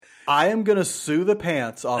I am going to sue the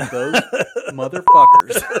pants off those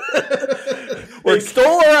motherfuckers. They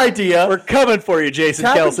stole our idea. We're coming for you, Jason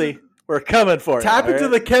Kelsey. We're coming for you. Tap into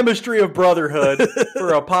the chemistry of brotherhood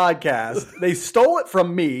for a podcast. They stole it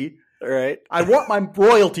from me. All right. I want my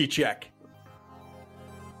royalty check.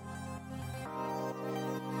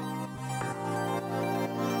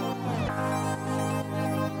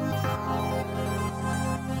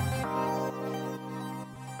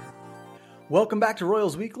 Welcome back to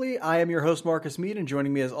Royals Weekly. I am your host, Marcus Mead, and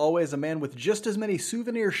joining me as always, a man with just as many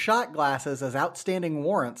souvenir shot glasses as outstanding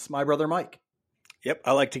warrants, my brother Mike. Yep,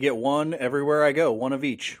 I like to get one everywhere I go, one of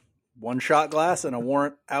each. One shot glass and a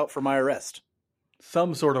warrant out for my arrest.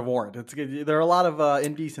 Some sort of warrant. There are a lot of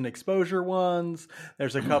indecent exposure ones.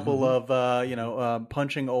 There's a couple of,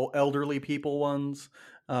 punching elderly people ones.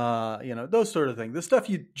 Those sort of things. The stuff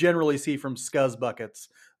you generally see from scuzz buckets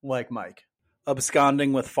like Mike.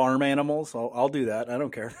 Absconding with farm animals. I'll do that. I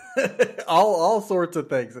don't care. all sorts of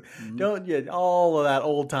things. Mm-hmm. All of that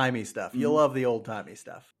old timey stuff. You love the old timey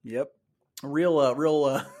stuff. Yep.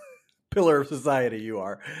 Real pillar of society you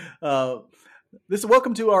are.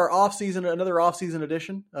 Welcome to our another off-season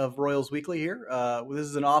edition of Royals Weekly here. This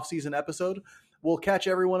is an off-season episode. We'll catch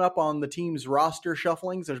everyone up on the team's roster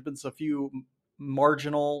shufflings. There's been a few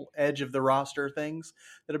marginal edge of the roster things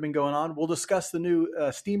that have been going on. We'll discuss the new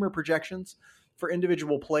steamer projections for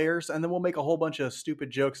individual players, and then we'll make a whole bunch of stupid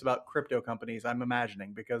jokes about crypto companies, I'm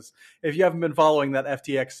imagining, because if you haven't been following that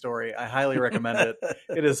FTX story, I highly recommend it.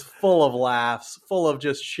 It is full of laughs, full of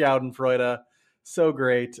just schadenfreude. So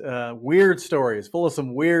great. Weird stories, full of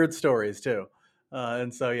some weird stories too.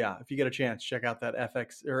 And so, yeah, if you get a chance, check out that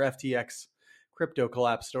FTX crypto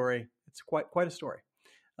collapse story. It's quite a story.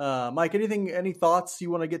 Mike, any thoughts you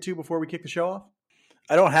want to get to before we kick the show off?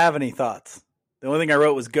 I don't have any thoughts. The only thing I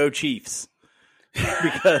wrote was "Go Chiefs,"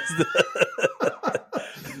 because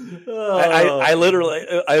I literally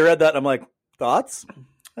read that and I'm like, thoughts?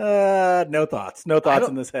 No thoughts. No thoughts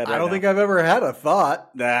in this head. I don't think I've ever had a thought.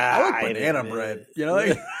 Nah, I like banana bread.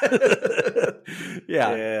 Yeah,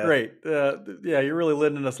 great. You're really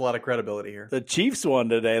lending us a lot of credibility here. The Chiefs won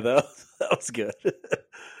today, though. That was good.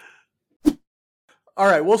 All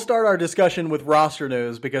right, we'll start our discussion with roster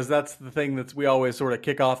news because that's the thing that we always sort of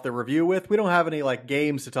kick off the review with. We don't have any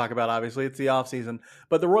games to talk about, obviously. It's the offseason.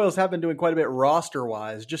 But the Royals have been doing quite a bit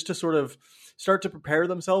roster-wise just to sort of start to prepare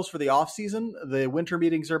themselves for the offseason. The winter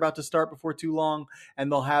meetings are about to start before too long, and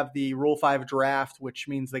they'll have the Rule 5 draft, which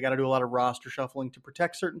means they got to do a lot of roster shuffling to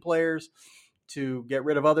protect certain players, to get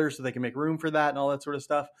rid of others so they can make room for that and all that sort of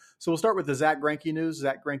stuff. So we'll start with the Zack Greinke news.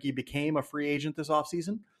 Zack Greinke became a free agent this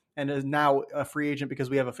offseason and is now a free agent because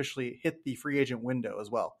we have officially hit the free agent window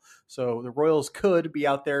as well. So the Royals could be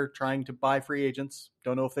out there trying to buy free agents.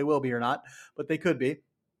 Don't know if they will be or not, but they could be.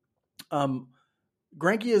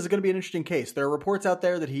 Greinke is going to be an interesting case. There are reports out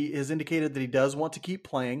there that he has indicated that he does want to keep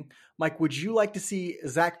playing. Mike, would you like to see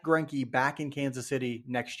Zack Greinke back in Kansas City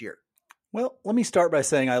next year? Well, let me start by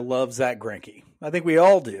saying I love Zack Greinke. I think we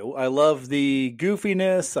all do. I love the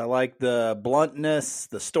goofiness. I like the bluntness.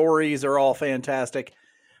 The stories are all fantastic.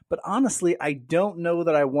 But honestly, I don't know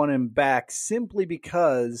that I want him back simply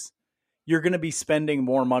because you're going to be spending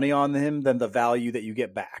more money on him than the value that you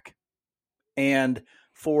get back. And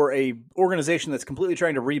for a organization that's completely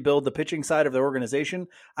trying to rebuild the pitching side of the organization,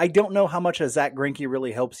 I don't know how much a Zack Greinke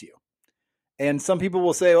really helps you. And some people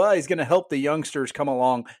will say, well, he's going to help the youngsters come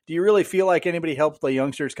along. Do you really feel like anybody helped the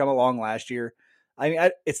youngsters come along last year? I mean,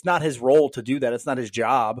 it's not his role to do that. It's not his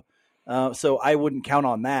job. So I wouldn't count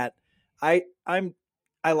on that.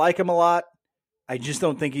 I like him a lot. I just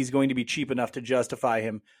don't think he's going to be cheap enough to justify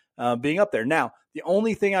him being up there. Now, the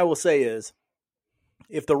only thing I will say is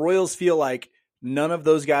if the Royals feel like none of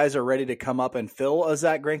those guys are ready to come up and fill a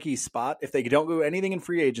Zack Greinke spot, if they don't do anything in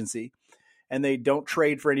free agency and they don't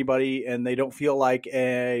trade for anybody and they don't feel like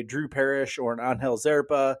a Drew Parrish or an Angel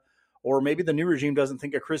Zerpa, or maybe the new regime doesn't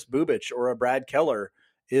think a Chris Bubich or a Brad Keller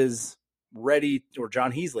is ready, or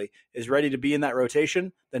John Heasley is ready to be in that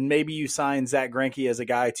rotation, then maybe you sign Zack Greinke as a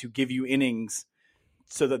guy to give you innings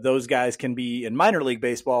so that those guys can be in minor league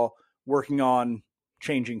baseball working on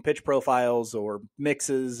changing pitch profiles or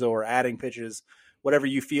mixes or adding pitches, whatever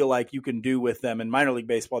you feel like you can do with them in minor league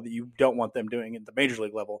baseball that you don't want them doing at the major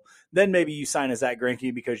league level. Then maybe you sign a Zack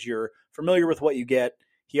Greinke because you're familiar with what you get.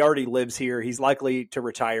 He already lives here. He's likely to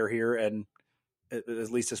retire here. And at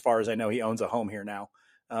least as far as I know, he owns a home here now.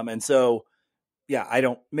 And so,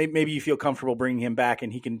 yeah, maybe you feel comfortable bringing him back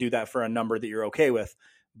and he can do that for a number that you're okay with.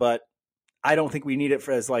 But I don't think we need it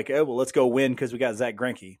as let's go win because we got Zack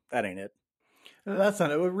Greinke. That ain't it. That's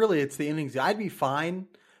not it. Really, it's the innings. I'd be fine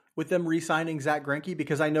with them re-signing Zack Greinke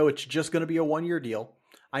because I know it's just going to be a one-year deal.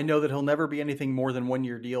 I know that he'll never be anything more than 1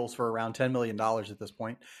 year deals for around $10 million at this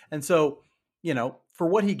point. And so, for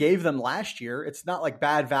what he gave them last year, it's not like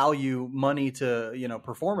bad value money to,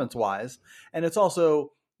 performance wise. And it's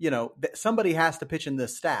also, somebody has to pitch in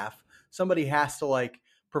this staff. Somebody has to like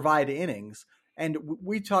provide innings. And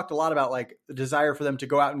we talked a lot about like the desire for them to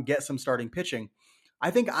go out and get some starting pitching. I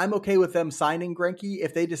think I'm okay with them signing Greinke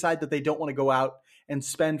if they decide that they don't want to go out and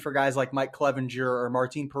spend for guys like Mike Clevenger or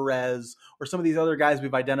Martin Perez or some of these other guys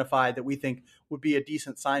we've identified that we think would be a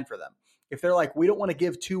decent sign for them. If they're like, we don't want to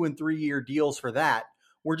give 2 and 3 year deals for that,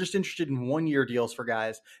 we're just interested in 1 year deals for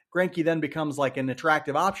guys, Greinke then becomes like an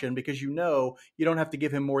attractive option because you don't have to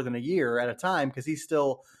give him more than a year at a time because he's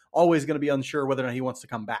still always going to be unsure whether or not he wants to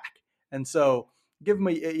come back. And so give him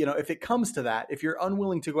if it comes to that, if you're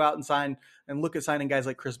unwilling to go out and sign and look at signing guys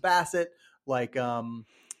like Chris Bassett, like who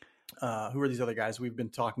are these other guys we've been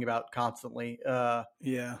talking about constantly? I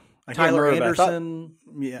Tyler Anderson.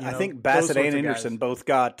 I think Bassett and Anderson both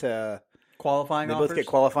got qualifying offers. Both get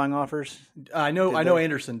qualifying offers. I know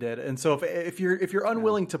Anderson did. And so if you're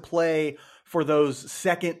unwilling to play for those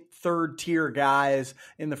second, third tier guys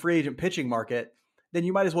in the free agent pitching market, then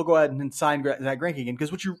you might as well go ahead and sign Zach Greinke again.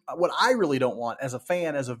 Because what I really don't want as a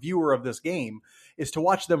fan, as a viewer of this game, is to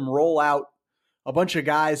watch them roll out a bunch of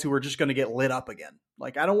guys who are just going to get lit up again.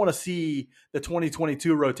 Like, I don't want to see the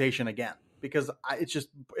 2022 rotation again because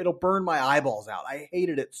it'll burn my eyeballs out. I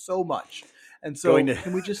hated it so much. And so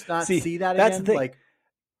can we just not see that that's again? The thing.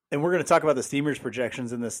 And we're going to talk about the Steamers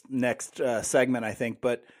projections in this next segment, I think.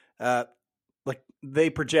 But they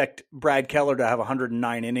project Brad Keller to have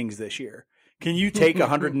 109 innings this year. Can you take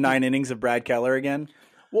 109 innings of Brad Keller again?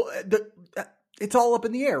 Well, it's all up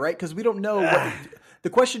in the air, right? Because we don't know.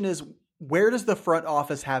 The question is, where does the front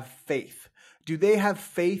office have faith? Do they have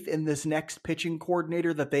faith in this next pitching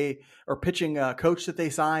coordinator pitching coach that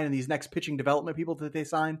they sign and these next pitching development people that they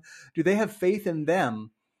sign? Do they have faith in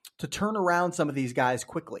them to turn around some of these guys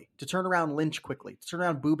quickly, to turn around Lynch quickly, to turn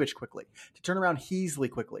around Bubich quickly, to turn around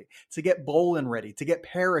Heasley quickly, to get Bolin ready, to get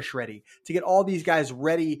Parrish ready, to get all these guys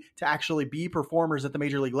ready to actually be performers at the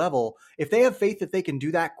major league level? If they have faith that they can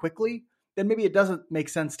do that quickly, then maybe it doesn't make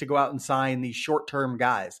sense to go out and sign these short-term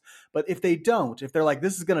guys. But if they don't, if they're like,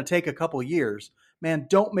 this is going to take a couple years, man,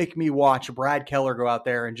 don't make me watch Brad Keller go out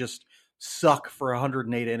there and just suck for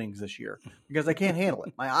 108 innings this year because I can't handle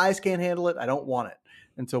it. My eyes can't handle it. I don't want it.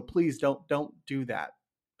 And so please don't do that,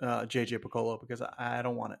 JJ Piccolo, because I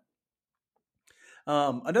don't want it.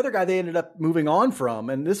 Another guy they ended up moving on from,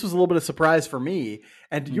 and this was a little bit of surprise for me,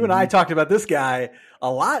 and you and I talked about this guy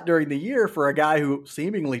a lot during the year for a guy who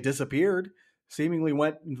seemingly disappeared, seemingly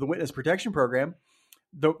went into the witness protection program.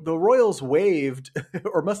 The Royals waived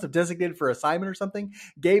or must have designated for assignment or something,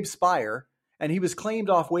 Gabe Spire, and he was claimed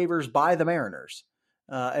off waivers by the Mariners.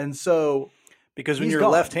 And so... Because when you're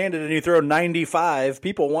left-handed and you throw 95,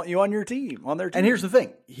 people want you on their team. And here's the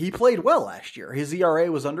thing. He played well last year. His ERA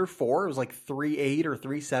was under 4. It was like 3.8 or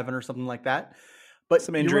 3.7 or something like that. But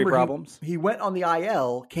some injury problems. He went on the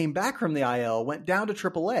IL, came back from the IL, went down to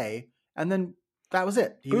AAA, and then that was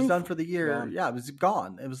it. He was done for the year. Gone. Yeah, it was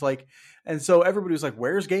gone. It was like, and so everybody was like,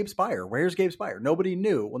 where's Gabe Spire? Where's Gabe Spire? Nobody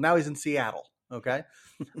knew. Well, now he's in Seattle. Okay.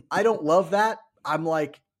 I don't love that. I'm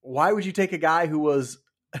like, why would you take a guy who was,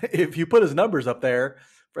 if you put his numbers up there,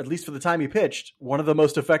 at least for the time he pitched, one of the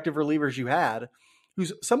most effective relievers you had,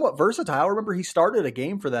 who's somewhat versatile. Remember, he started a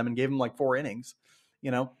game for them and gave him like 4 innings.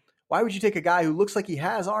 Why would you take a guy who looks like he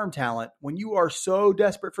has arm talent when you are so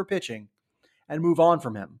desperate for pitching and move on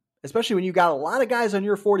from him? Especially when you got a lot of guys on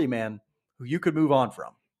your 40-man who you could move on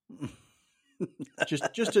from.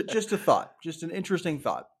 just a thought, just an interesting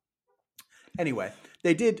thought. Anyway,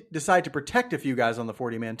 they did decide to protect a few guys on the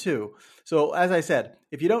 40-man too. So as I said,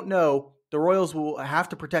 if you don't know, the Royals will have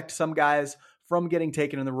to protect some guys from getting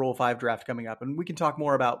taken in the Rule 5 draft coming up. And we can talk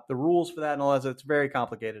more about the rules for that and all that. It's very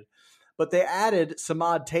complicated. But they added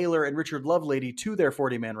Samad Taylor and Richard Lovelady to their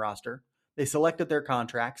 40-man roster. They selected their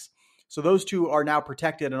contracts. So those two are now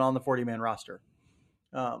protected and on the 40-man roster.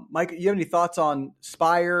 Mike, you have any thoughts on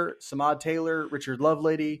Spire, Samad Taylor, Richard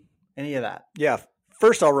Lovelady, any of that? Yeah.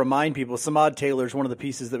 First, I'll remind people, Samad Taylor is one of the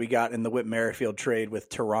pieces that we got in the Whit Merrifield trade with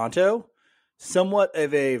Toronto. Somewhat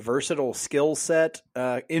of a versatile skill set,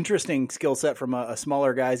 interesting skill set from a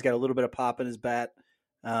smaller guy. He's got a little bit of pop in his bat.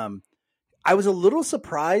 I was a little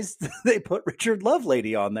surprised they put Richard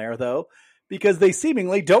Lovelady on there, though, because they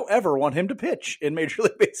seemingly don't ever want him to pitch in Major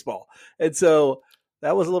League Baseball. And so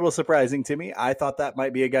that was a little surprising to me. I thought that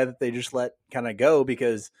might be a guy that they just let kind of go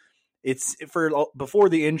because it's before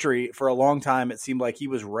the injury for a long time. It seemed like he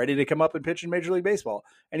was ready to come up and pitch in Major League Baseball,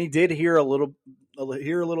 and he did here a little,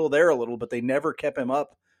 there a little, but they never kept him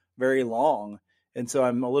up very long. And so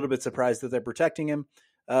I'm a little bit surprised that they're protecting him.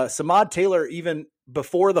 Samad Taylor, even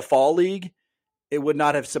before the fall league, it would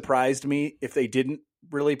not have surprised me if they didn't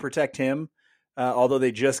really protect him, although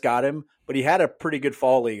they just got him. But he had a pretty good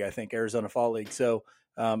fall league, I think, Arizona Fall League. So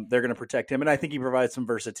they're going to protect him. And I think he provides some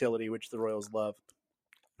versatility, which the Royals love.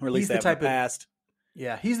 Or at least they have in the past.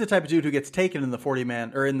 Yeah, he's the type of dude who gets taken in the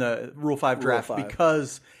 40-man or in the Rule 5 draft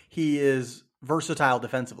because he is versatile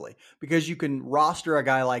defensively. Because you can roster a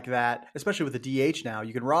guy like that, especially with the DH now,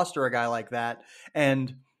 you can roster a guy like that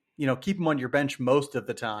and, keep him on your bench most of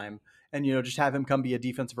the time and, just have him come be a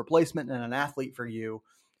defensive replacement and an athlete for you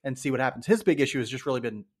and see what happens. His big issue has just really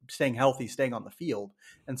been staying healthy, staying on the field.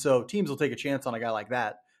 And so teams will take a chance on a guy like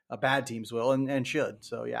that. Bad teams will and should.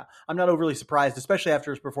 So, yeah, I'm not overly surprised, especially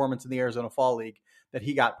after his performance in the Arizona Fall League, that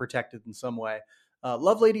he got protected in some way.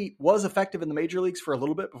 Lovelady was effective in the major leagues for a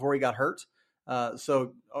little bit before he got hurt.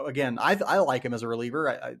 So, again, I like him as a reliever.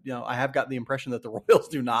 I have gotten the impression that the Royals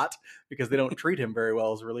do not because they don't treat him very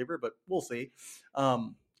well as a reliever, but we'll see.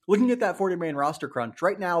 Looking at that 40-man roster crunch,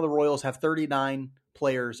 right now the Royals have 39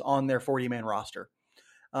 players on their 40-man roster.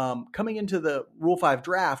 Coming into the Rule 5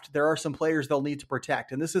 draft, there are some players they'll need to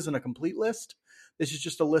protect. And this isn't a complete list. This is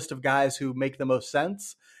just a list of guys who make the most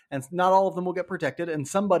sense. And not all of them will get protected. And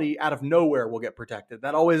somebody out of nowhere will get protected.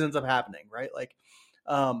 That always ends up happening, right?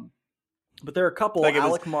 But there are a couple. Like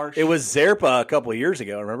Alec Marsh. It was Zerpa a couple of years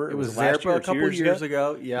ago, remember? It was Zerpa a couple of years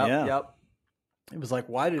ago. Yep. It was like,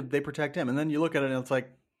 why did they protect him? And then you look at it and it's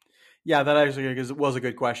like, yeah, that actually was a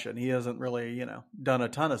good question. He hasn't really, done a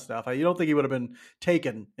ton of stuff. You don't think he would have been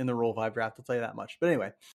taken in the Rule 5 draft, I'll tell you that much. But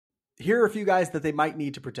anyway, here are a few guys that they might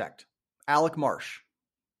need to protect. Alec Marsh,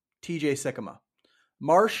 TJ Sikkema.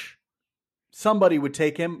 Marsh, somebody would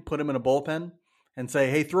take him, put him in a bullpen, and say,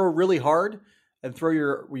 hey, throw really hard and throw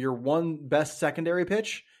your one best secondary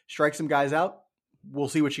pitch, strike some guys out. We'll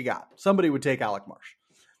see what you got. Somebody would take Alec Marsh.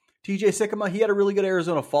 TJ Sikkema, he had a really good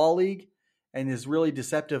Arizona Fall League. And his really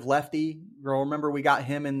deceptive lefty. Remember, we got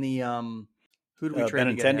him in the who did we trade?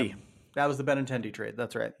 Benintendi. That was the Benintendi trade.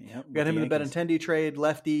 That's right. Yep, we got him in the Benintendi trade.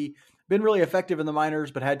 Lefty, been really effective in the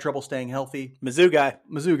minors, but had trouble staying healthy. Mizzou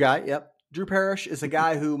guy. Yep. Drew Parrish is a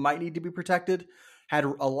guy who might need to be protected. Had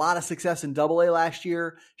a lot of success in Double-A last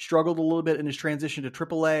year. Struggled a little bit in his transition to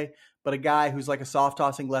Triple-A, but a guy who's like a soft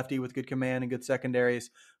tossing lefty with good command and good secondaries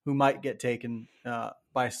who might get taken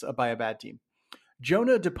by a bad team.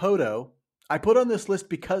 Jonah Dipoto. I put on this list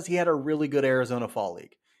because he had a really good Arizona Fall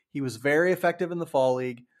League. He was very effective in the Fall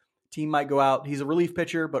League. Team might go out. He's a relief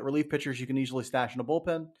pitcher, but relief pitchers you can easily stash in a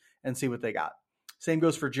bullpen and see what they got. Same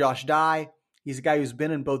goes for Josh Dye. He's a guy who's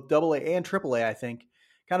been in both Double-A and Triple-A, I think.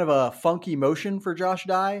 Kind of a funky motion for Josh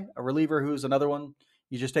Dye, a reliever who's another one.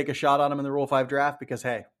 You just take a shot on him in the Rule 5 draft because,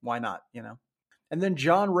 hey, why not, And then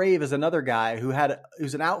John Rave is another guy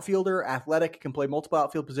who's an outfielder, athletic, can play multiple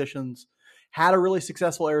outfield positions, had a really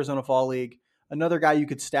successful Arizona Fall League. Another guy you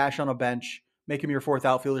could stash on a bench, make him your fourth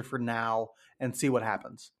outfielder for now, and see what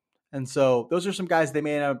happens. And so those are some guys they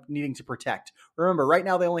may end up needing to protect. Remember, right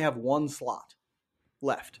now they only have one slot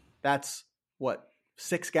left. That's,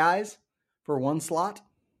 6 guys for one slot?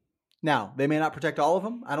 Now, they may not protect all of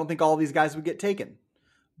them. I don't think all of these guys would get taken.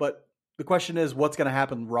 But the question is, what's going to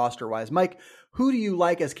happen roster-wise? Mike, who do you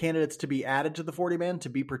like as candidates to be added to the 40-man to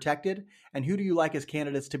be protected? And who do you like as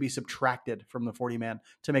candidates to be subtracted from the 40-man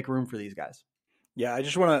to make room for these guys? Yeah, I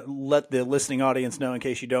just want to let the listening audience know, in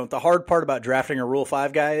case you don't, the hard part about drafting a Rule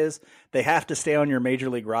 5 guy is they have to stay on your major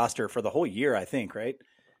league roster for the whole year, I think, right?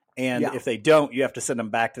 And if they don't, you have to send them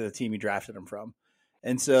back to the team you drafted them from.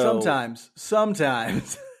 And so sometimes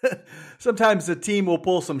the team will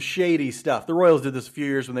pull some shady stuff. The Royals did this a few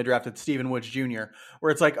years when they drafted Steven Woods Jr.,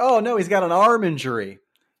 where it's like, oh, no, he's got an arm injury.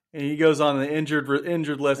 And he goes on the injured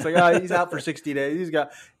list. Like, he's out for 60 days.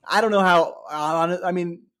 I don't know how,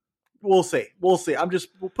 we'll see. We'll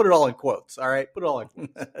put it all in quotes. All right. Put it all in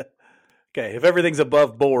quotes. Okay. If everything's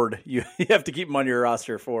above board, you have to keep him on your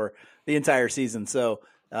roster for the entire season. So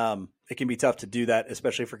it can be tough to do that,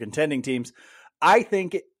 especially for contending teams. I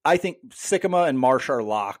think Sikkema and Marsh are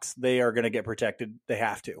locks. They are going to get protected. They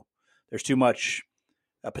have to. There's too much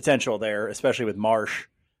potential there, especially with Marsh.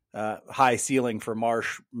 High ceiling for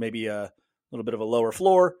Marsh, maybe a little bit of a lower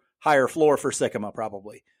floor, higher floor for Sikkema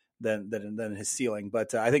probably than his ceiling.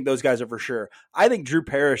 But I think those guys are for sure. I think Drew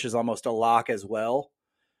Parrish is almost a lock as well,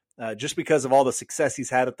 just because of all the success he's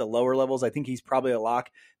had at the lower levels. I think he's probably a lock.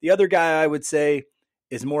 The other guy I would say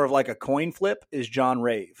is more of like a coin flip is John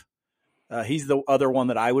Rave. He's the other one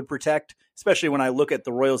that I would protect, especially when I look at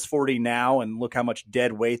the Royals 40 now and look how much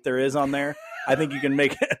dead weight there is on there. I think you can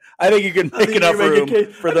make enough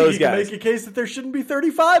room for those guys. Make a case that there shouldn't be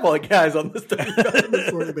 35 guys on this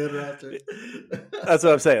 40-man roster. That's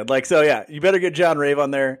what I'm saying. Like, so yeah, you better get John Rave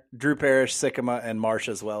on there, Drew Parrish, Sikkema, and Marsh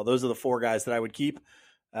as well. Those are the 4 guys that I would keep.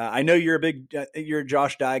 I know you're a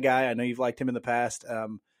Josh Dye guy. I know you've liked him in the past,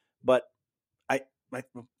 but I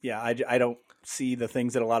don't see the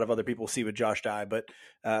things that a lot of other people see with Josh Dye. But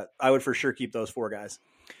I would for sure keep those 4 guys.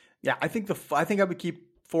 Yeah, I think I would keep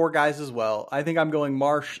 4 guys as well. I think I'm going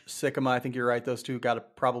Marsh, Sikkema. I think you're right. Those 2 got to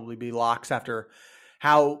probably be locks after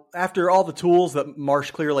all the tools that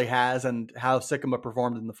Marsh clearly has and how Sikkema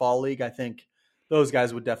performed in the fall league. I think those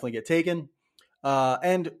guys would definitely get taken.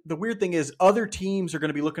 And the weird thing is other teams are going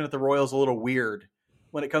to be looking at the Royals a little weird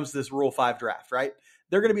when it comes to this Rule 5 draft, right?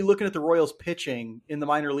 They're going to be looking at the Royals pitching in the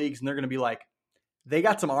minor leagues and they're going to be like, they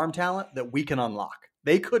got some arm talent that we can unlock.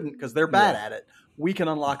 They couldn't because they're bad at it. We can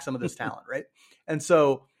unlock some of this talent, right? And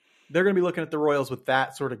so they're going to be looking at the Royals with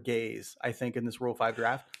that sort of gaze, I think, in this Rule 5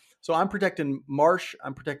 draft. So I'm protecting Marsh.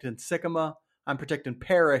 I'm protecting Sikkema. I'm protecting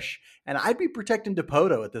Parrish. And I'd be protecting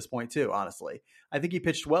Dipoto at this point too, honestly. I think he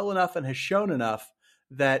pitched well enough and has shown enough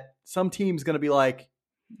that some team's going to be like,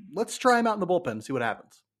 let's try him out in the bullpen and see what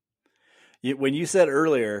happens. When you said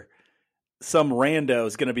earlier, some rando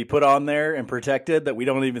is going to be put on there and protected that we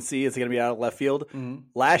don't even see, it's going to be out of left field. Mm-hmm.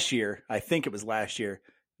 Last year, I think it was last year,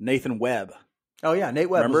 Nathan Webb. Oh yeah, Nate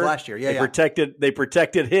Webb was last year. Yeah, They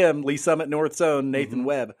protected him, Lee Summit North Zone, Nathan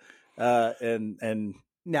Webb, and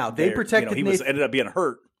now they protected. He ended up being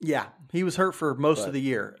hurt. Yeah, he was hurt for most of the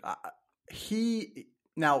year. He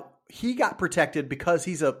got protected because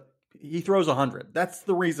he throws 100. That's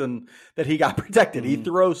the reason that he got protected. Mm-hmm. He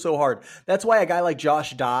throws so hard. That's why a guy like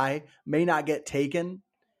Josh Dye may not get taken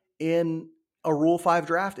in a Rule 5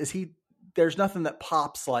 draft. There's nothing that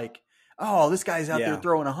pops like, oh, this guy's out there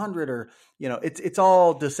throwing 100, or it's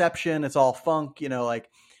all deception, it's all funk.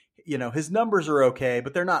 His numbers are okay,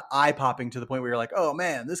 but they're not eye popping to the point where you're like, oh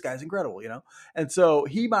man, this guy's incredible. And so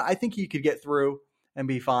I think he could get through and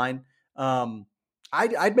be fine.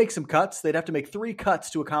 I'd make some cuts. They'd have to make 3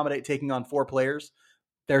 cuts to accommodate taking on 4 players.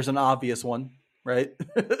 There's an obvious one, right?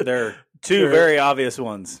 There are 2 very obvious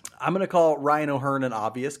ones. I'm going to call Ryan O'Hearn an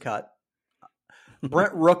obvious cut.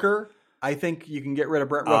 Brent Rooker, I think you can get rid of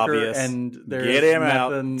Brent Rooker. Obvious. And get him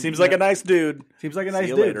out. Seems like a nice dude. Seems like a nice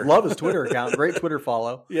dude. Later. Love his Twitter account. Great Twitter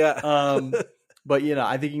follow. Yeah. But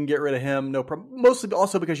I think you can get rid of him. No problem. Mostly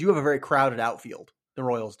also because you have a very crowded outfield. The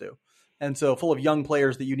Royals do. And so full of young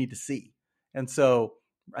players that you need to see. And so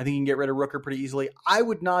I think you can get rid of Rooker pretty easily. I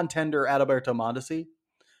would non-tender Adalberto Mondesi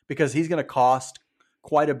because he's going to cost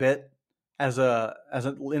quite a bit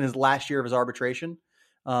in his last year of his arbitration.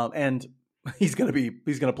 And he's going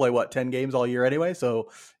to play 10 games all year anyway.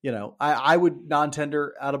 So, I would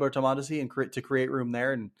non-tender Adalberto Mondesi and to create room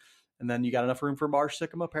there. And then you got enough room for Marsh,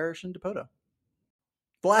 Sikkema, Parrish, and Dipoto.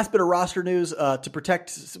 The last bit of roster news, not to protect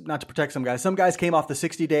some guys. Some guys came off the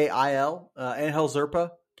 60-day IL. Angel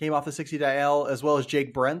Zerpa came off the 60-day IL, as well as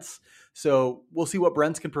Jake Brentz. So we'll see what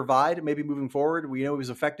Brentz can provide maybe moving forward. We know he was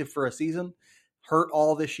effective for a season, hurt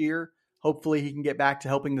all this year. Hopefully he can get back to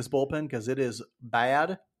helping this bullpen because it is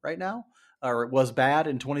bad right now, or it was bad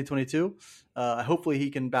in 2022. Hopefully he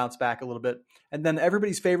can bounce back a little bit. And then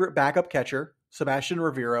everybody's favorite backup catcher, Sebastian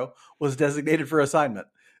Rivero, was designated for assignment.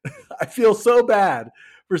 I feel so bad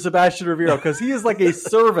for Sebastian Rivero because he is like a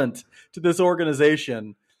servant to this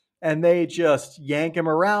organization. And they just yank him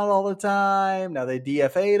around all the time. Now they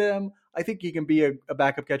DFA'd him. I think he can be a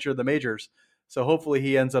backup catcher in the majors. So hopefully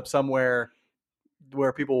he ends up somewhere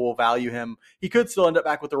where people will value him. He could still end up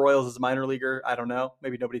back with the Royals as a minor leaguer. I don't know.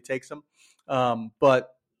 Maybe nobody takes him. But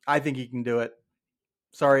I think he can do it.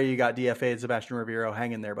 Sorry you got DFA'd, Sebastian Rivero.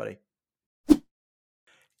 Hang in there, buddy.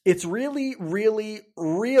 It's really, really,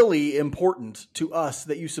 really important to us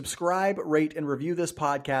that you subscribe, rate, and review this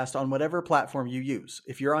podcast on whatever platform you use.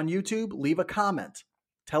 If you're on YouTube, leave a comment.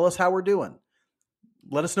 Tell us how we're doing.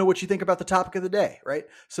 Let us know what you think about the topic of the day, right?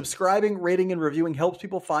 Subscribing, rating, and reviewing helps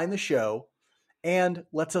people find the show and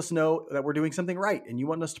lets us know that we're doing something right and you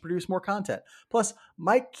want us to produce more content. Plus,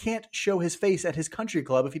 Mike can't show his face at his country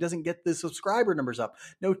club if he doesn't get the subscriber numbers up.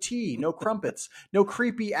 No tea, no crumpets, no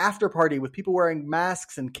creepy after party with people wearing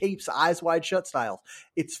masks and capes, eyes wide shut styles.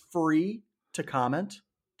 It's free to comment,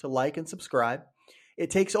 to like, and subscribe. It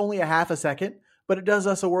takes only a half a second, but it does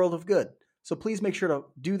us a world of good. So please make sure to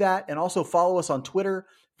do that, and also follow us on Twitter,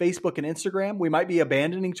 Facebook, and Instagram. We might be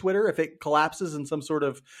abandoning Twitter if it collapses in some sort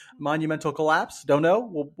of monumental collapse. Don't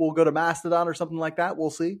know. We'll go to Mastodon or something like that. We'll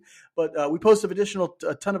see. But we post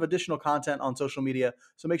a ton of additional content on social media.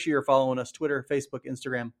 So make sure you're following us: Twitter, Facebook,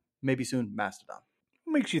 Instagram, maybe soon Mastodon.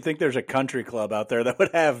 What makes you think there's a country club out there that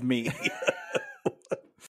would have me?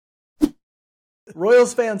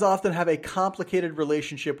 Royals fans often have a complicated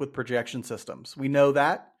relationship with projection systems. We know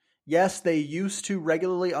that. Yes, they used to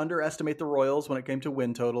regularly underestimate the Royals when it came to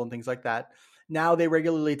win total and things like that. Now they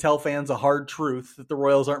regularly tell fans a hard truth that the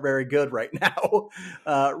Royals aren't very good right now.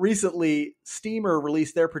 Recently, Steamer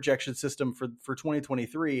released their projection system for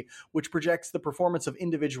 2023, which projects the performance of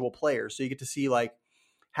individual players. So you get to see like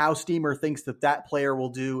how Steamer thinks that player will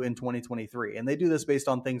do in 2023. And they do this based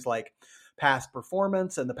on things like past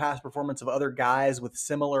performance and the past performance of other guys with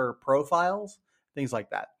similar profiles, things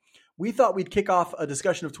like that. We thought we'd kick off a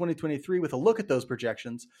discussion of 2023 with a look at those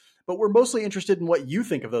projections, but we're mostly interested in what you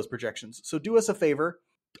think of those projections. So do us a favor.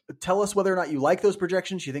 Tell us whether or not you like those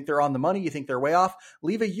projections. You think they're on the money? You think they're way off?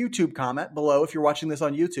 Leave a YouTube comment below if you're watching this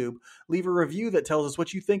on YouTube. Leave a review that tells us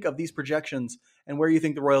what you think of these projections and where you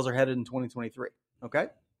think the Royals are headed in 2023. Okay?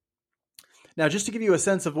 Now, just to give you a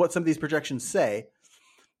sense of what some of these projections say,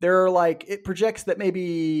 it projects that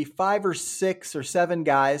maybe 5 or 6 or 7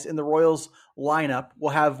 guys in the Royals lineup will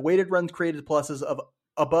have weighted runs created pluses of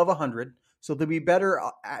above 100. So they'll be better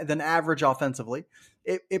than average offensively.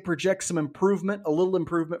 It projects some improvement, a little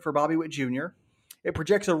improvement for Bobby Witt Jr. It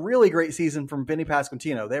projects a really great season from Vinny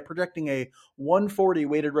Pasquantino. They're projecting a 140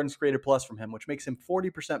 weighted runs created plus from him, which makes him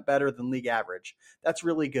 40% better than league average. That's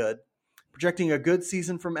really good. Projecting a good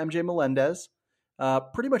season from MJ Melendez.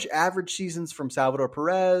 Pretty much average seasons from Salvador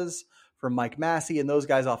Perez, from Mike Massey, and those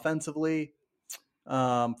guys offensively.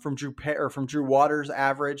 From Drew Waters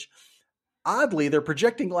average. Oddly, they're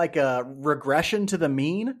projecting like a regression to the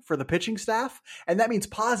mean for the pitching staff, and that means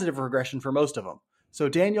positive regression for most of them. So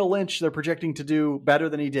Daniel Lynch, they're projecting to do better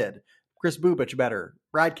than he did. Chris Bubic better.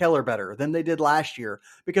 Brad Keller better than they did last year,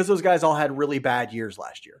 because those guys all had really bad years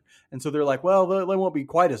last year. And so they're like, well, they won't be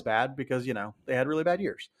quite as bad because, they had really bad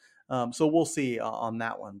years. So we'll see on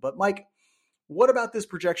that one. But Mike, what about this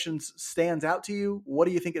projections stands out to you? What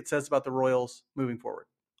do you think it says about the Royals moving forward?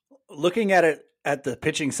 Looking at it at the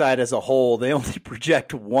pitching side as a whole, they only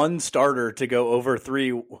project one starter to go over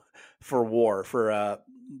 3 for WAR for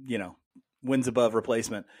wins above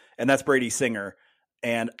replacement, and that's Brady Singer.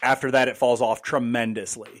 And after that, it falls off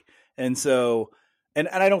tremendously. And so, and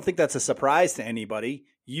I don't think that's a surprise to anybody.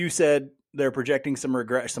 You said they're projecting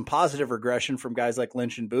some positive regression from guys like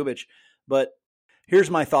Lynch and Bubic, but here's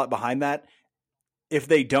my thought behind that. If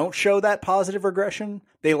they don't show that positive regression,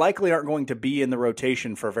 they likely aren't going to be in the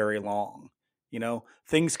rotation for very long.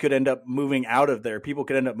 Things could end up moving out of there. People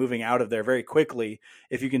could end up moving out of there very quickly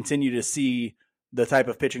if you continue to see the type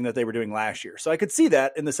of pitching that they were doing last year. So I could see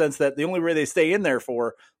that in the sense that the only way they stay in there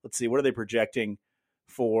for, let's see, what are they projecting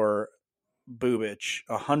for Bubic?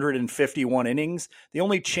 151 innings. The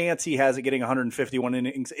only chance he has at getting 151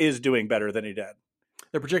 innings is doing better than he did.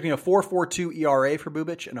 They're projecting a 4.42 ERA for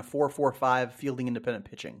Bubic and a 4.45 fielding independent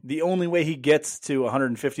pitching. The only way he gets to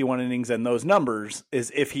 151 innings and those numbers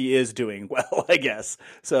is if he is doing well, I guess.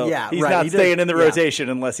 So he's not staying in the rotation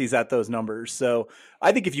unless he's at those numbers. So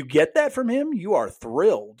I think if you get that from him, you are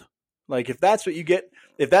thrilled. Like if that's what you get,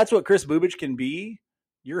 if that's what Chris Bubic can be,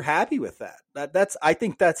 you're happy with that. I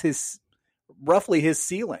think that's roughly his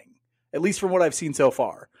ceiling, at least from what I've seen so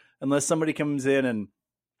far. Unless somebody comes in and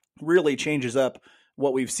really changes up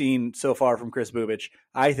what we've seen so far from Chris Bubic,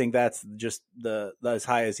 I think that's just as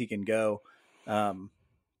high as he can go. The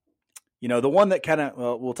one that kind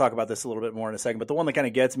of, we'll talk about this a little bit more in a second, but the one that kind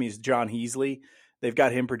of gets me is John Heasley. They've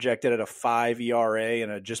got him projected at a 5 ERA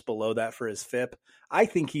and just below that for his FIP. I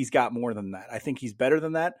think he's got more than that. I think he's better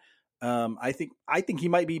than that. I think he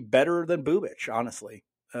might be better than Bubic, honestly.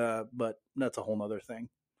 But that's a whole nother thing.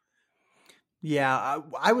 Yeah,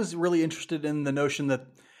 I was really interested in the notion that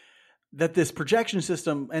this projection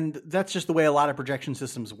system, and that's just the way a lot of projection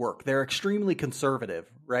systems work. They're extremely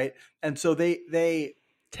conservative, right? And so they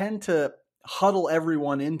tend to huddle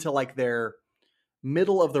everyone into like their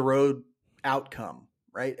middle of the road outcome,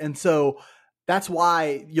 right? And so that's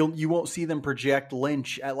why you won't see them project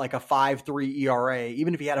Lynch at like a 5.3 ERA,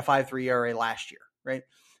 even if he had a 5.3 ERA last year, right?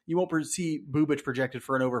 You won't see Bubic projected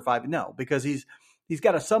for an over 5. No, because he's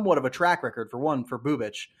got a somewhat of a track record for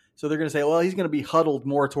Bubic. So they're going to say, well, he's going to be huddled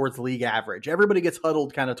more towards the league average. Everybody gets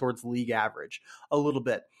huddled kind of towards the league average a little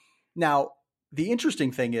bit. Now, the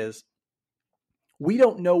interesting thing is we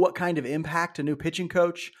don't know what kind of impact a new pitching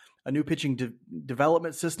coach, a new pitching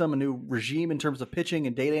development system, a new regime in terms of pitching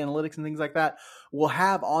and data analytics and things like that will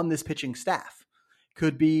have on this pitching staff.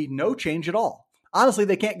 Could be no change at all. Honestly,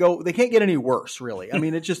 they can't get any worse, really. I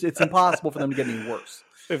mean, it's impossible for them to get any worse.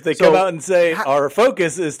 If they come out and say our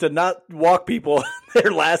focus is to not walk people,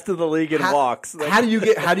 they're last in the league in walks. How do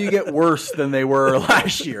you get worse than they were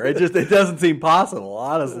last year? It doesn't seem possible,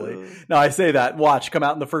 honestly. Now I say that. Watch, come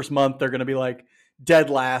out in the first month, they're going to be like dead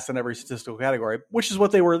last in every statistical category, which is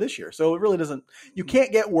what they were this year. So it really doesn't. You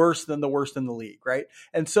can't get worse than the worst in the league, right?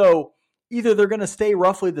 And so either they're going to stay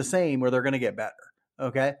roughly the same or they're going to get better.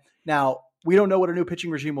 Okay. Now we don't know what a new pitching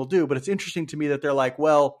regime will do, but it's interesting to me that they're like,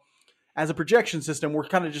 well, as a projection system, we're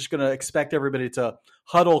kind of just going to expect everybody to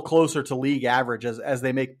huddle closer to league average as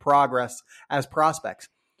they make progress as prospects.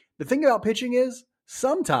 The thing about pitching is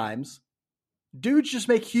sometimes dudes just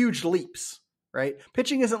make huge leaps, right?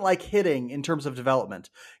 Pitching isn't like hitting in terms of development.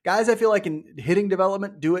 Guys, I feel like in hitting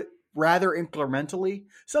development, do it rather incrementally.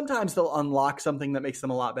 Sometimes they'll unlock something that makes them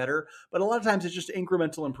a lot better, but a lot of times it's just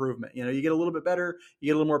incremental improvement. You know, you get a little bit better, you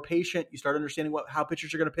get a little more patient, you start understanding how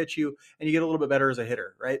pitchers are going to pitch you, and you get a little bit better as a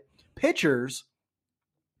hitter, right? Pitchers,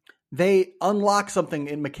 they unlock something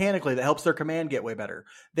in mechanically that helps their command get way better.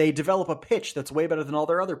 They develop a pitch that's way better than all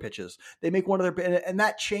their other pitches. They make one of their, and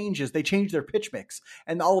that changes. They change their pitch mix,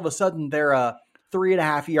 and all of a sudden they're a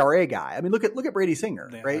 3.5 ERA guy. I mean, look at Brady Singer,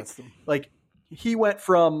 right? Like he went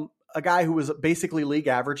from a guy who was basically league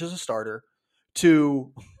average as a starter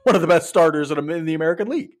to one of the best starters in the American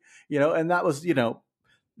League, you know, and that was, you know,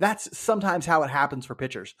 that's sometimes how it happens for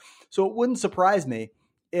pitchers. So it wouldn't surprise me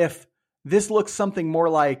if this looks something more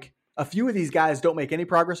like a few of these guys don't make any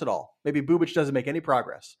progress at all. Maybe Bubic doesn't make any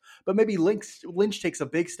progress, but maybe Lynch takes a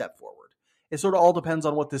big step forward. It sort of all depends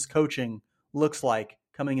on what this coaching looks like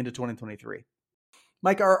coming into 2023.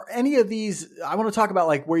 Mike, are any of these, I want to talk about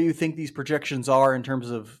like where you think these projections are in terms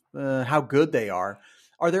of how good they are.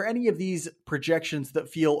 Are there any of these projections that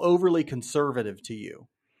feel overly conservative to you?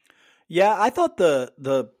 Yeah, I thought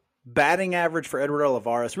the batting average for Edward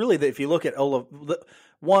Olivares, really, if you look at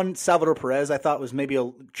Salvador Perez, I thought was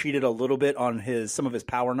maybe cheated a little bit on some of his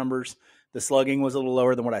power numbers. The slugging was a little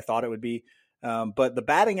lower than what I thought it would be. But the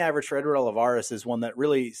batting average for Edward Olivares is one that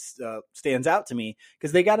really stands out to me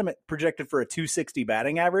because they got him projected for a 260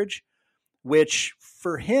 batting average, which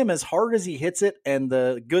for him, as hard as he hits it and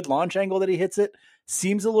the good launch angle that he hits it,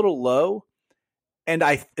 seems a little low. And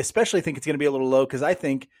I especially think it's going to be a little low because I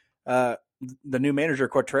think the new manager,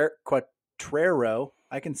 Quatraro,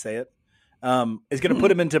 I can say it, is going to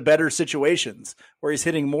put him into better situations where he's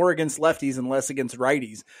hitting more against lefties and less against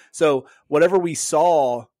righties. So whatever we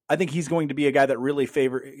saw, I think he's going to be a guy that really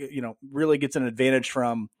really gets an advantage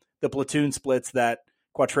from the platoon splits that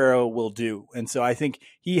Quatraro will do. And so I think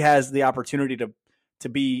he has the opportunity to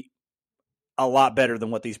be a lot better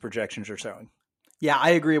than what these projections are showing. Yeah,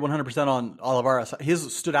 I agree 100% on Olivares.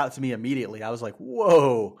 His stood out to me immediately. I was like,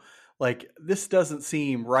 whoa, like this doesn't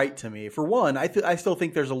seem right to me. For one, I still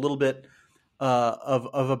think there's a little bit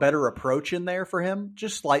of a better approach in there for him,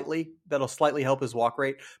 just slightly. That'll slightly help his walk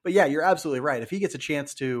rate. But yeah, you're absolutely right. If he gets a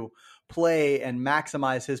chance to play and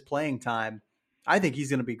maximize his playing time, I think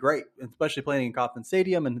he's going to be great, especially playing in Kauffman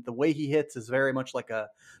Stadium. And the way he hits is very much like a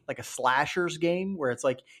slashers game where it's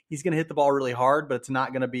like he's going to hit the ball really hard, but it's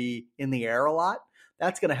not going to be in the air a lot.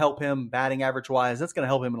 That's going to help him batting average wise. That's going to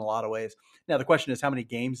help him in a lot of ways. Now, the question is, how many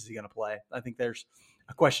games is he going to play? I think there's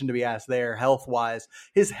a question to be asked there health wise.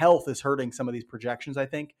 His health is hurting some of these projections, I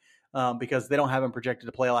think, because they don't have him projected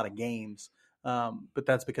to play a lot of games. But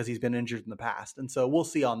that's because he's been injured in the past. And so we'll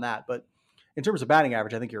see on that. But in terms of batting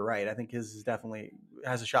average, I think you're right. I think his is definitely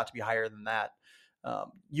has a shot to be higher than that.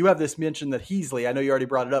 You have this mention that Heasley, I know you already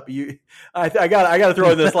brought it up, but I got to throw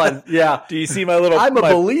in this line. Yeah. Do you see my little, I'm a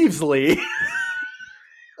Believesley.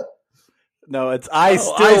 No, it's I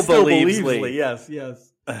still believe. Yes.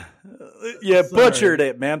 Yeah, butchered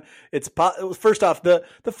it, man. It's first off the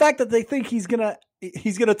fact that they think he's gonna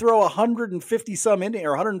throw 150 some inning or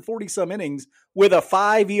 140 some innings with a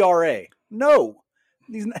 5 ERA. No,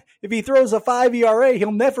 if he throws a 5 ERA,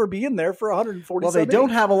 he'll never be in there for 140. Well, they don't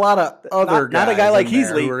have a lot of other guys. Not a guy like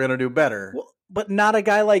Heasley who are going to do better. Well, but not a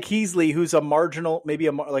guy like Heasley, who's a marginal, maybe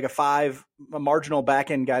a marginal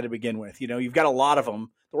back end guy to begin with. You know, you've got a lot of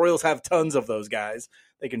them. The Royals have tons of those guys.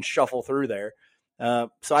 They can shuffle through there. So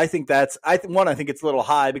I think I think it's a little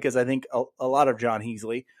high because I think a lot of John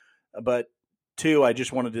Heasley. But two, I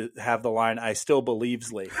just wanted to have the line, I still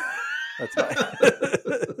believesley. That's my.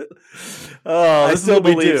 I still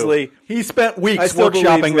believesley. He spent weeks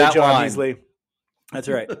workshopping that John line. Heasley. That's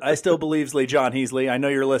right. I still believesley, John Heasley. I know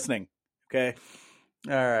you're listening. Okay.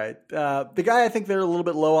 All right. The guy I think they're a little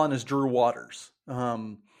bit low on is Drew Waters.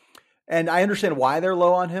 And I understand why they're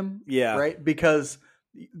low on him. Yeah. Right. Because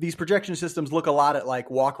these projection systems look a lot at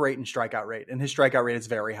like walk rate and strikeout rate, and his strikeout rate is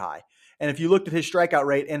very high. And if you looked at his strikeout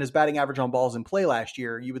rate and his batting average on balls in play last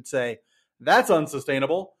year, you would say that's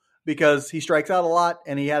unsustainable because he strikes out a lot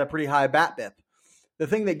and he had a pretty high bat BIP. The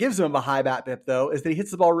thing that gives him a high bat BIP, though, is that he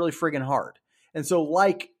hits the ball really friggin' hard. And so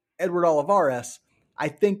like Edward Olivares, I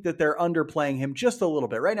think that they're underplaying him just a little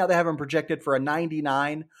bit. Right now they have him projected for a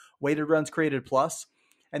 99 weighted runs created plus,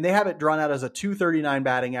 and they have it drawn out as a 239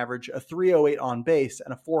 batting average, a 308 on base,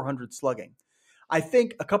 and a 400 slugging. I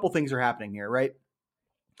think a couple things are happening here, right?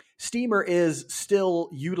 Steamer is still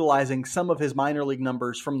utilizing some of his minor league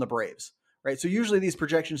numbers from the Braves, right? So usually these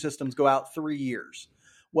projection systems go out 3 years.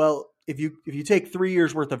 Well, if you take 3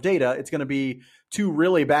 years worth of data, it's going to be 2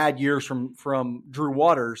 really bad years from Drew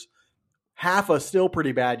Waters, half a still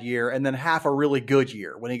pretty bad year, and then half a really good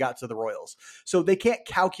year when he got to the Royals. So they can't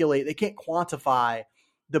calculate, they can't quantify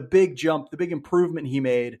the big jump, the big improvement he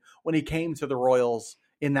made when he came to the Royals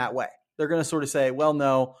in that way. They're going to sort of say, well,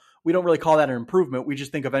 no, we don't really call that an improvement. We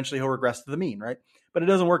just think eventually he'll regress to the mean, right? But it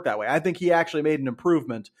doesn't work that way. I think he actually made an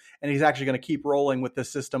improvement, and he's actually going to keep rolling with this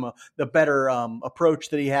system, the better approach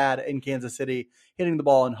that he had in Kansas City, hitting the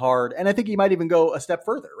ball in hard. And I think he might even go a step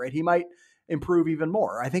further, right? He might improve even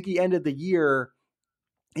more. I think he ended the year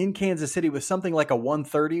in Kansas City with something like a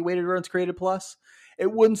 130 weighted runs created plus.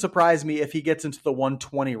 It wouldn't surprise me if he gets into the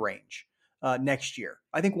 120 range next year.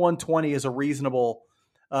 I think 120 is a reasonable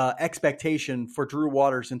expectation for Drew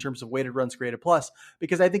Waters in terms of weighted runs created plus,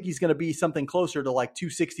 because I think he's going to be something closer to like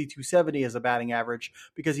 260, 270 as a batting average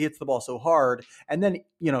because he hits the ball so hard. And then,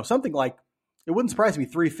 something like, it wouldn't surprise me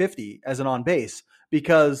 350 as an on base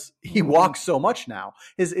because he walks so much now.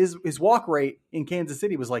 His walk rate in Kansas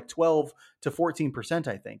City was like 12 to 14%,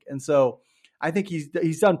 I think. And so I think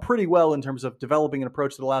he's done pretty well in terms of developing an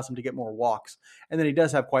approach that allows him to get more walks. And then he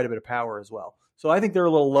does have quite a bit of power as well. So I think they're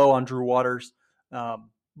a little low on Drew Waters.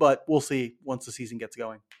 But we'll see once the season gets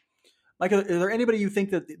going. Mike, is there anybody you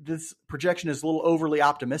think that this projection is a little overly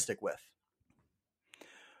optimistic with?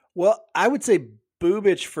 Well, I would say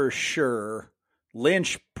Bubic for sure.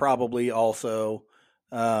 Lynch probably also.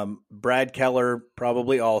 Brad Keller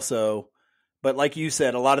probably also. But like you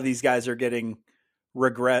said, a lot of these guys are getting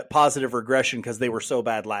positive regression because they were so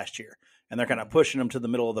bad last year. And they're kind of pushing them to the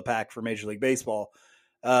middle of the pack for Major League Baseball.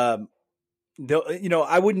 I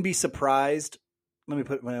wouldn't be surprised.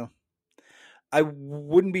 I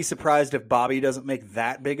wouldn't be surprised if Bobby doesn't make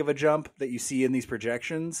that big of a jump that you see in these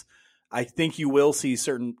projections. I think you will see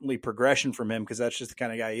certainly progression from him because that's just the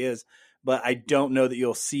kind of guy he is. But I don't know that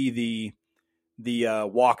you'll see the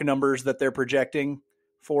walk numbers that they're projecting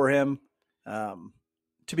for him.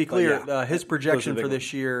 To be clear, his projection for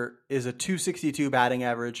this year is a 262 batting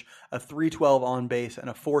average, a 312 on base, and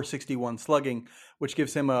a 461 slugging, which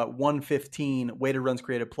gives him a 115 weighted runs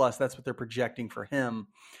created plus. That's what they're projecting for him.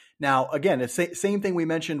 Now, again, it's the same thing we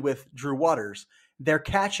mentioned with Drew Waters. They're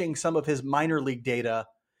catching some of his minor league data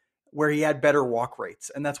where he had better walk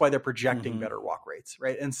rates, and that's why they're projecting better walk rates,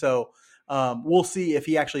 right? And so we'll see if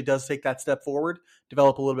he actually does take that step forward,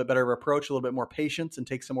 develop a little bit better of approach, a little bit more patience, and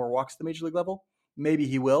take some more walks at the major league level. Maybe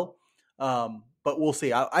he will, but we'll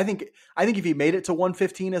see. I think if he made it to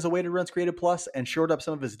 115 as a weighted runs created plus and shored up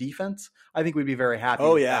some of his defense, I think we'd be very happy.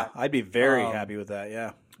 Oh yeah, I'd be very happy with that.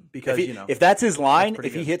 Yeah, because if that's his line,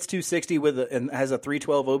 if he hits 260 and has a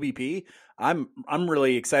 312 OBP, I'm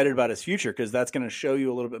really excited about his future because that's going to show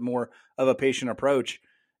you a little bit more of a patient approach.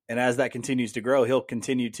 And as that continues to grow, he'll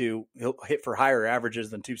hit for higher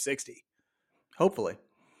averages than 260. Hopefully.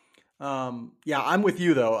 I'm with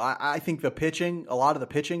you though. I think a lot of the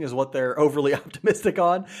pitching is what they're overly optimistic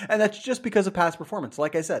on. And that's just because of past performance.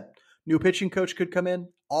 Like I said, new pitching coach could come in.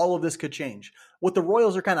 All of this could change. What the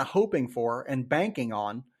Royals are kind of hoping for and banking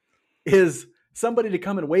on is somebody to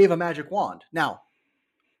come and wave a magic wand. Now,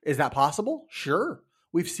 is that possible? Sure.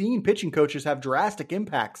 We've seen pitching coaches have drastic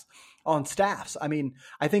impacts on staffs. I mean,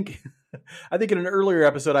 I think in an earlier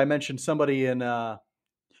episode, I mentioned somebody in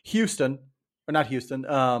Houston, or not Houston,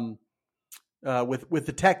 with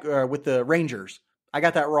the Rangers. I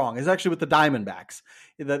got that wrong. It's actually with the Diamondbacks.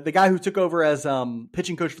 The guy who took over as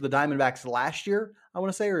pitching coach for the Diamondbacks last year, I want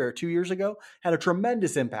to say, or 2 years ago, had a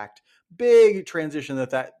tremendous impact. Big transition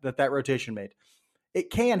that rotation made. It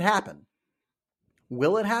can happen.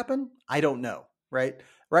 Will it happen? I don't know.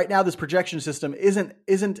 Right now, this projection system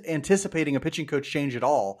isn't anticipating a pitching coach change at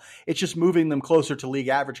all. It's just moving them closer to league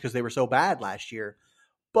average because they were so bad last year.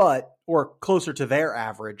 Or closer to their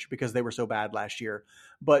average because they were so bad last year.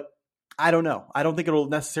 But I don't know. I don't think it'll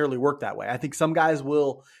necessarily work that way. I think some guys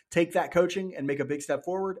will take that coaching and make a big step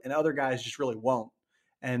forward, and other guys just really won't.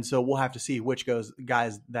 And so we'll have to see which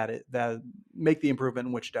guys that make the improvement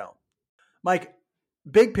and which don't. Mike,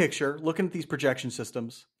 big picture, looking at these projection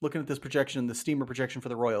systems, looking at this projection, the steamer projection for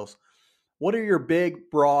the Royals, what are your big,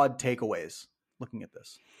 broad takeaways looking at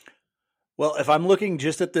this? Well, if I'm looking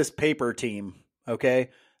just at this paper team, okay,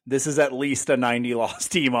 this is at least a 90-loss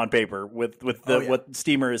team on paper with what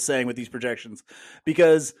Steamer is saying with these projections.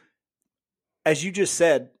 Because as you just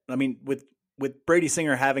said, I mean, with Brady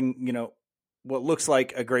Singer having, what looks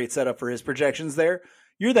like a great setup for his projections there,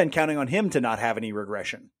 you're then counting on him to not have any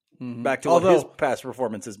regression back to what his past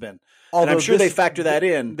performance has been. And I'm sure they factor that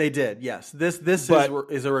in. They did, yes. This is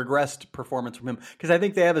a regressed performance from him, because I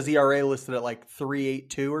think they have his ERA listed at like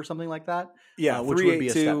 3.82 or something like that. Yeah, which would be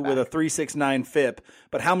a step back. with a 3.69 FIP.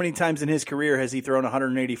 But how many times in his career has he thrown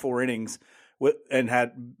 184 innings and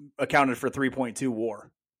had accounted for 3.2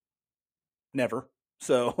 WAR? Never.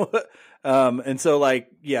 So,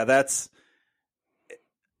 that's.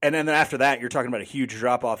 And then after that, you're talking about a huge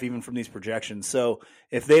drop off even from these projections. So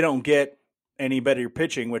if they don't get any better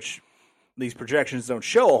pitching, which these projections don't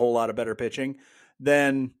show a whole lot of better pitching,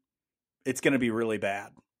 then it's going to be really bad.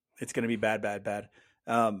 It's going to be bad.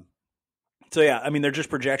 They're just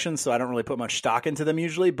projections, so I don't really put much stock into them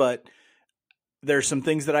usually, but there's some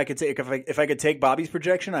things that I could take. If I could take Bobby's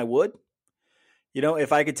projection, I would.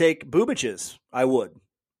 If I could take Bubich's, I would.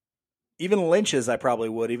 Even Lynch's, I probably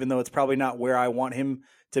would, even though it's probably not where I want him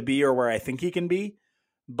to be or where I think he can be.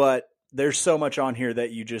 But there's so much on here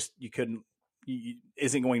that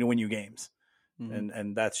isn't going to win you games. Mm-hmm.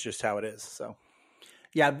 And that's just how it is. So,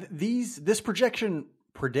 yeah, this projection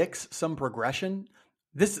predicts some progression.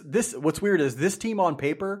 This what's weird is this team on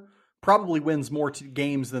paper probably wins more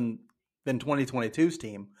games than 2022's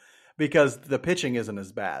team, because the pitching isn't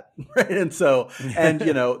as bad, right? And so,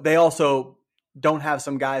 they also don't have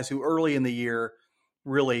some guys who early in the year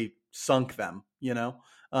really sunk them,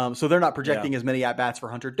 so they're not projecting as many at-bats for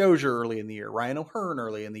Hunter Dozier early in the year, Ryan O'Hearn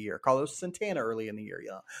early in the year, Carlos Santana early in the year.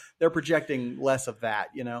 They're projecting less of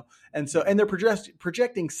that, and so, and they're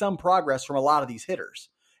projecting some progress from a lot of these hitters.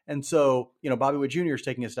 And so, Bobby Witt Jr. is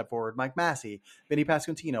taking a step forward, Mike Massey, Vinny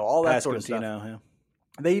Pasquantino, all that sort of stuff. Yeah.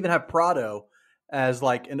 They even have Prado as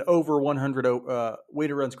like an over 100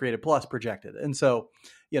 weighted runs created plus projected. And so,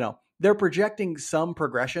 they're projecting some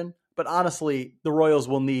progression, but honestly, the Royals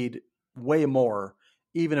will need way more,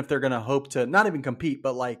 even if they're going to hope to not even compete,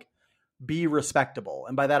 but like be respectable.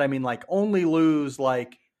 And by that, I mean like only lose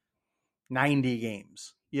like 90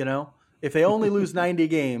 games, If they only lose 90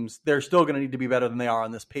 games, they're still going to need to be better than they are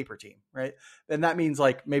on this paper team, right? And that means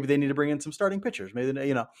like maybe they need to bring in some starting pitchers.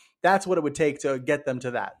 Maybe, that's what it would take to get them to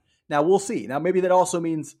that. Now we'll see. Now maybe that also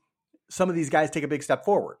means some of these guys take a big step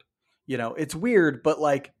forward. It's weird, but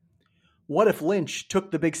like, what if Lynch took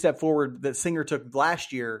the big step forward that Singer took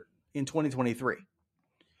last year in 2023?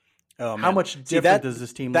 Oh, how much different does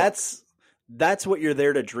this team look? That's what you're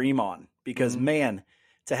there to dream on, because man,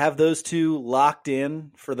 to have those two locked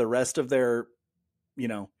in for the rest of their,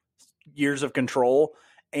 years of control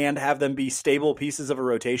and have them be stable pieces of a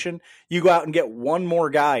rotation, you go out and get one more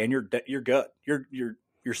guy and you're good.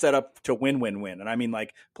 You're set up to win. And I mean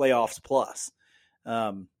like playoffs plus.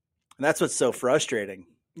 And that's what's so frustrating.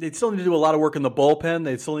 They'd still need to do a lot of work in the bullpen.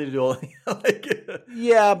 They'd still need to do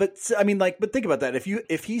but think about that.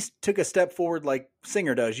 If he took a step forward like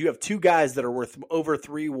Singer does, you have two guys that are worth over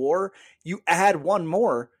 3 WAR. You add one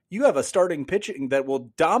more, you have a starting pitching that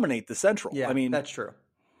will dominate the Central. Yeah, I mean that's true.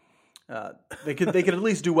 They could at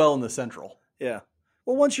least do well in the Central. Yeah.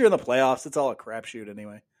 Well, once you're in the playoffs, it's all a crapshoot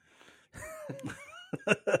anyway.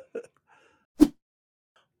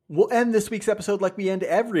 We'll end this week's episode like we end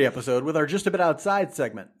every episode with our Just A Bit Outside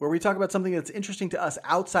segment, where we talk about something that's interesting to us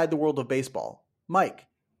outside the world of baseball. Mike,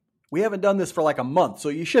 we haven't done this for like a month, so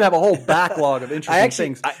you should have a whole backlog of interesting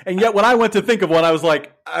things. And yet when I went to think of one, I was like,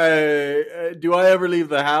 do I ever leave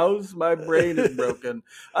the house? My brain is broken.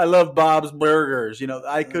 I love Bob's Burgers.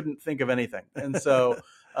 I couldn't think of anything. And so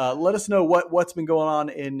let us know what's been going on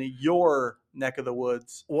in your neck of the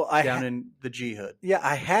woods down in the G Hood. Yeah,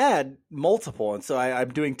 I had multiple, and so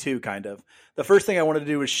I'm doing two kind of. The first thing I wanted to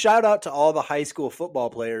do was shout out to all the high school football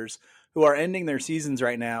players who are ending their seasons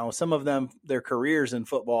right now. Some of them, their careers in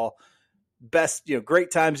football. Best,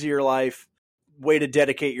 great times of your life. Way to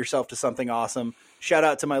dedicate yourself to something awesome. Shout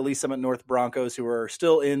out to my Lee Summit North Broncos, who are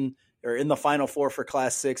still in the Final Four for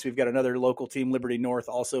Class 6. We've got another local team, Liberty North,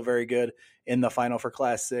 also very good in the Final for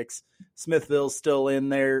Class 6. Smithville's still in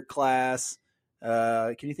their class.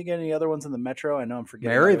 Can you think of any other ones in the Metro? I know I'm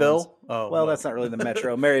forgetting. Maryville. Oh, well, that's not really the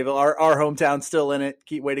Metro. Maryville, our hometown's still in it.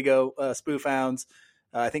 Way to go, Spoof Hounds.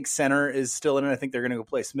 I think Center is still in it. I think they're going to go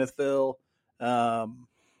play Smithville.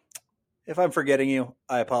 If I'm forgetting you,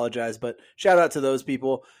 I apologize. But shout out to those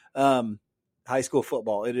people. High school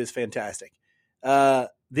football, it is fantastic. My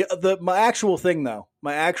actual thing though,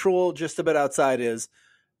 my actual just a bit outside is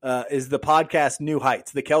the podcast New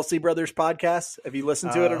Heights, the Kelsey Brothers podcast. Have you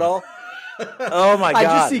listened to it at all? Oh my God. I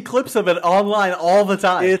just see clips of it online all the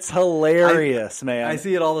time. It's hilarious, man. I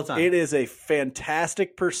see it all the time. It is a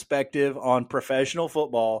fantastic perspective on professional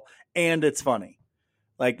football, and it's funny.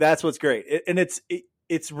 Like, that's what's great.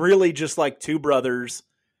 It's really just like two brothers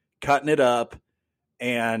cutting it up.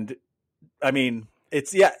 And I mean,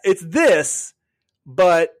 it's this,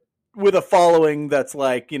 but with a following that's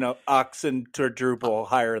like, ox and quadruple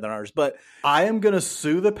higher than ours. But I am going to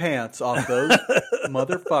sue the pants off those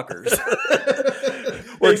motherfuckers.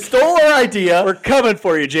 They stole our idea. We're coming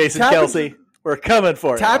for you, Jason Kelsey. We're coming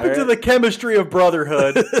for you. Tap into the chemistry of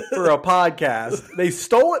brotherhood for a podcast. They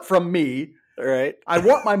stole it from me. All right. I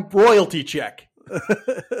want my royalty check. And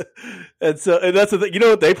that's the thing. You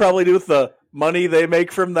know what they probably do with the money they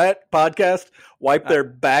make from that podcast? Wipe their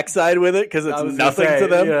backside with it because it's nothing to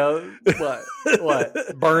them.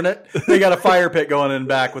 What? Burn it? They got a fire pit going in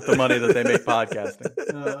back with the money that they make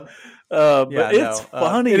podcasting. But it's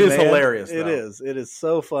funny. It is man. hilarious. It is. It is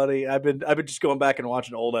so funny. I've been just going back and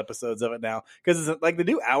watching old episodes of it now because it's like they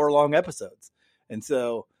do hour-long episodes, and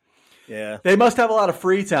so. Yeah, they must have a lot of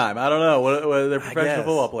free time. I don't know. What they're professional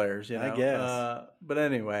football players. I guess. But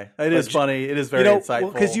anyway, it is funny. It is very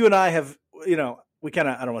insightful. Because you and I have, we kind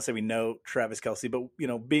of, I don't want to say we know Travis Kelsey, but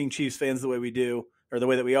being Chiefs fans the way we do, or the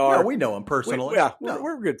way that we are, no, we know him personally.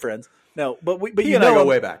 We're good friends. No, but he and I go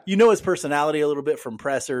way back. You know his personality a little bit from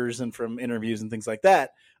pressers and from interviews and things like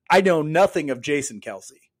that. I know nothing of Jason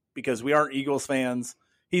Kelsey because we aren't Eagles fans.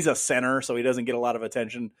 He's a center, so he doesn't get a lot of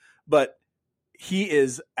attention, but. He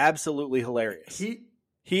is absolutely hilarious. He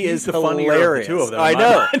is the hilarious. Funnier of the two of them. I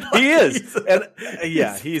know he is, and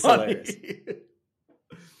he's funny. Hilarious.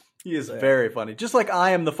 He is very funny. Just like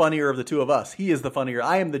I am the funnier of the two of us. He is the funnier.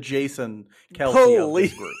 I am the Jason Kelsey of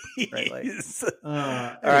this group. Right?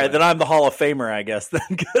 All right, then I'm the Hall of Famer, I guess. Then,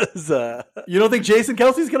 because you don't think Jason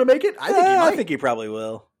Kelsey's going to make it? I think he probably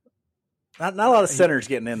will. Not a lot of centers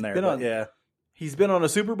getting in there. He's been on a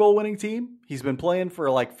Super Bowl winning team. He's been playing for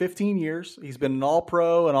like 15 years. He's been an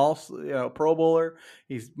All-Pro and all Pro Bowler.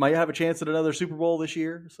 He might have a chance at another Super Bowl this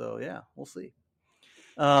year. So yeah, we'll see.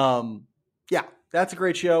 Yeah, that's a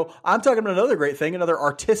great show. I'm talking about another great thing, another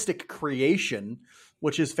artistic creation,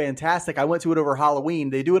 which is fantastic. I went to it over Halloween.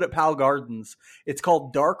 They do it at Powell Gardens. It's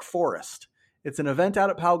called Dark Forest. It's an event out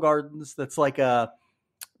at Powell Gardens that's like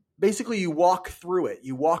basically you walk through it.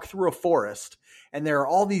 You walk through a forest. And there are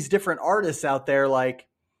all these different artists out there, like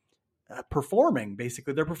performing.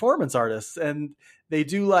 Basically, they're performance artists, and they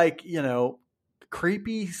do like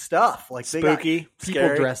creepy stuff. Like spooky, they got people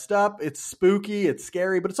scary. Dressed up. It's spooky, it's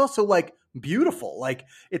scary, but it's also like beautiful. Like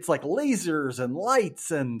it's like lasers and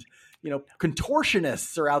lights, and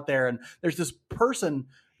contortionists are out there. And there's this person,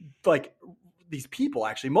 like these people,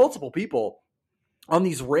 actually multiple people. On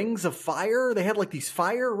these rings of fire, they had like these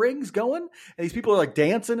fire rings going, and these people are like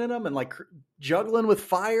dancing in them and like juggling with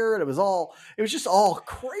fire, and it was just all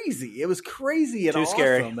crazy. It was crazy and awesome.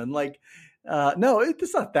 Scary. And like, no,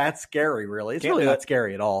 it's not that scary, really. It's really not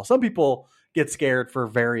scary at all. Some people get scared for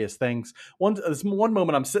various things. One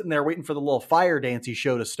moment, I'm sitting there waiting for the little fire dancey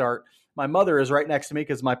show to start. My mother is right next to me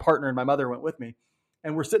because my partner and my mother went with me.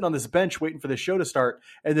 And we're sitting on this bench waiting for the show to start.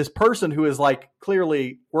 And this person who is like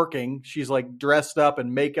clearly working, she's like dressed up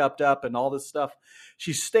and make-upped up and all this stuff.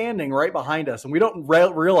 She's standing right behind us. And we don't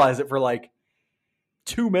realize it for like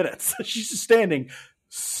 2 minutes. She's just standing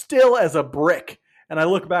still as a brick. And I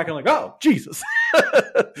look back and I'm like, oh, Jesus.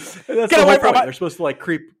 That's get away from They're supposed to like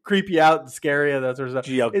creep you out and scare you, that sort of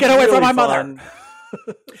stuff. Get away from my mother.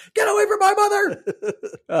 Get away from my mother.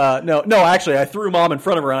 No, actually, I threw Mom in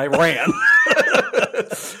front of her and I ran.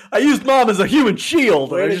 I used Mom as a human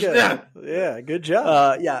shield. Yeah, good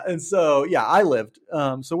job. And so, I lived.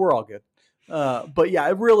 So we're all good. But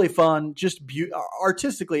yeah, really fun. Just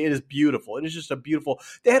artistically, it is beautiful. It is just a beautiful.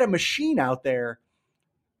 They had a machine out there.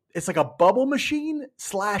 It's like a bubble machine /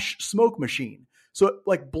 smoke machine. So it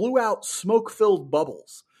like blew out smoke-filled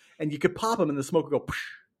bubbles, and you could pop them, and the smoke would go. Psh.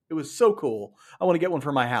 It was so cool. I want to get one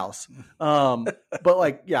for my house. But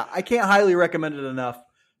like, yeah, I can't highly recommend it enough.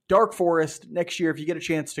 Dark Forest next year, if you get a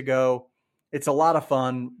chance to go, it's a lot of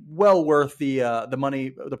fun. Well worth the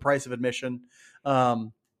money, the price of admission. I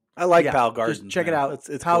like Powell Gardens. Just check it out.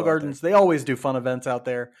 It's Powell cool Gardens. They always do fun events out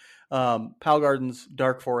there. Powell Gardens,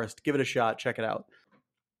 Dark Forest. Give it a shot. Check it out.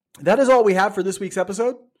 That is all we have for this week's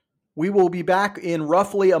episode. We will be back in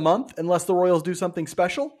roughly a month, unless the Royals do something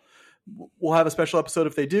special. We'll have a special episode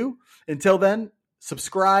if they do. Until then,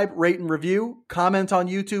 Subscribe, rate, and review. Comment on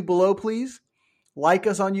YouTube below, please. Like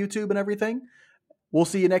us on YouTube and everything. We'll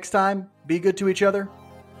see you next time. Be good to each other.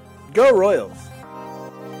 Go Royals!